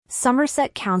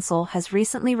Somerset Council has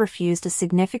recently refused a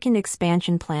significant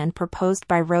expansion plan proposed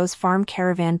by Rose Farm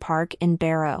Caravan Park in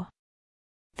Berrow.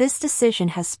 This decision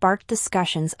has sparked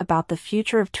discussions about the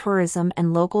future of tourism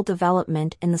and local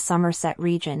development in the Somerset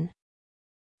region.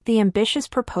 The ambitious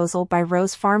proposal by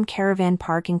Rose Farm Caravan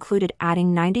Park included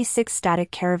adding 96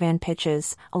 static caravan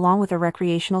pitches, along with a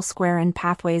recreational square and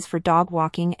pathways for dog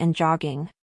walking and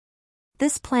jogging.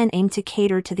 This plan aimed to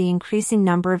cater to the increasing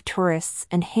number of tourists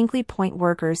and Hinkley Point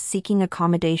workers seeking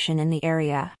accommodation in the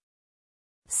area.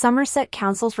 Somerset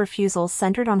Council's refusal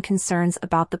centered on concerns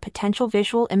about the potential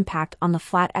visual impact on the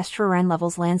flat estuarine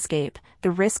levels landscape, the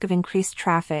risk of increased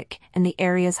traffic, and the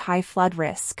area's high flood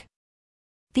risk.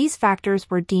 These factors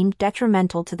were deemed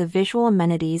detrimental to the visual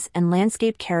amenities and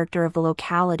landscape character of the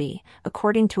locality,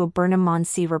 according to a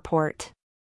Burnham-on-Sea report.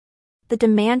 The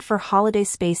demand for holiday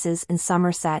spaces in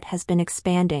Somerset has been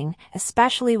expanding,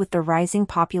 especially with the rising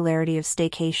popularity of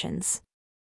staycations.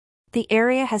 The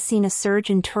area has seen a surge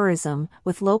in tourism,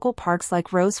 with local parks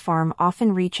like Rose Farm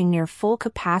often reaching near full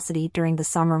capacity during the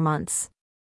summer months.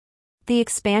 The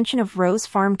expansion of Rose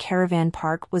Farm Caravan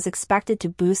Park was expected to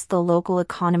boost the local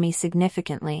economy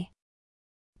significantly.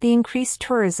 The increased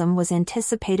tourism was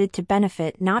anticipated to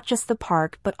benefit not just the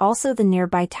park but also the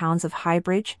nearby towns of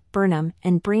Highbridge, Burnham,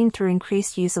 and Breen through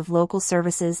increased use of local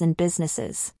services and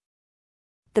businesses.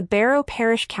 The Berrow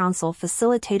Parish Council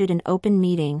facilitated an open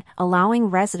meeting,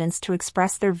 allowing residents to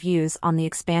express their views on the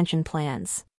expansion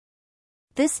plans.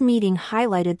 This meeting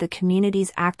highlighted the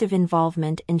community's active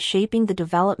involvement in shaping the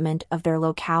development of their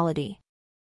locality.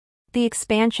 The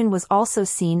expansion was also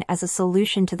seen as a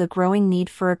solution to the growing need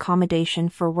for accommodation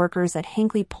for workers at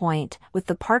Hinkley Point, with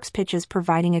the park's pitches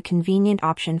providing a convenient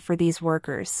option for these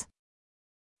workers.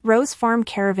 Rose Farm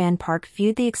Caravan Park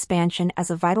viewed the expansion as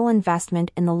a vital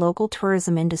investment in the local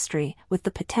tourism industry, with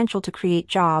the potential to create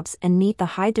jobs and meet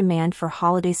the high demand for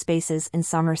holiday spaces in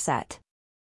Somerset.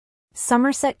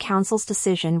 Somerset Council's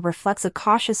decision reflects a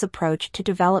cautious approach to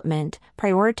development,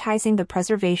 prioritizing the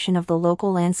preservation of the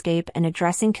local landscape and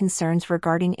addressing concerns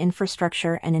regarding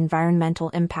infrastructure and environmental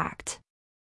impact.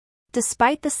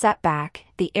 Despite the setback,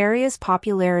 the area's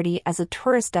popularity as a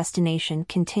tourist destination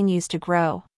continues to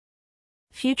grow.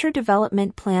 Future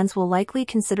development plans will likely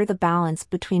consider the balance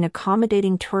between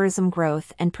accommodating tourism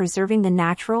growth and preserving the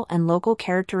natural and local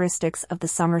characteristics of the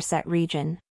Somerset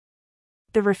region.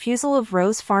 The refusal of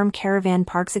Rose Farm Caravan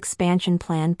Park's expansion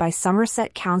plan by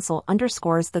Somerset Council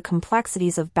underscores the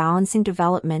complexities of balancing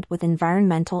development with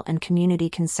environmental and community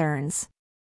concerns.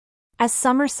 As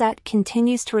Somerset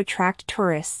continues to attract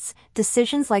tourists,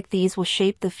 decisions like these will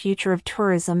shape the future of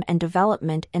tourism and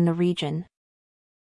development in the region.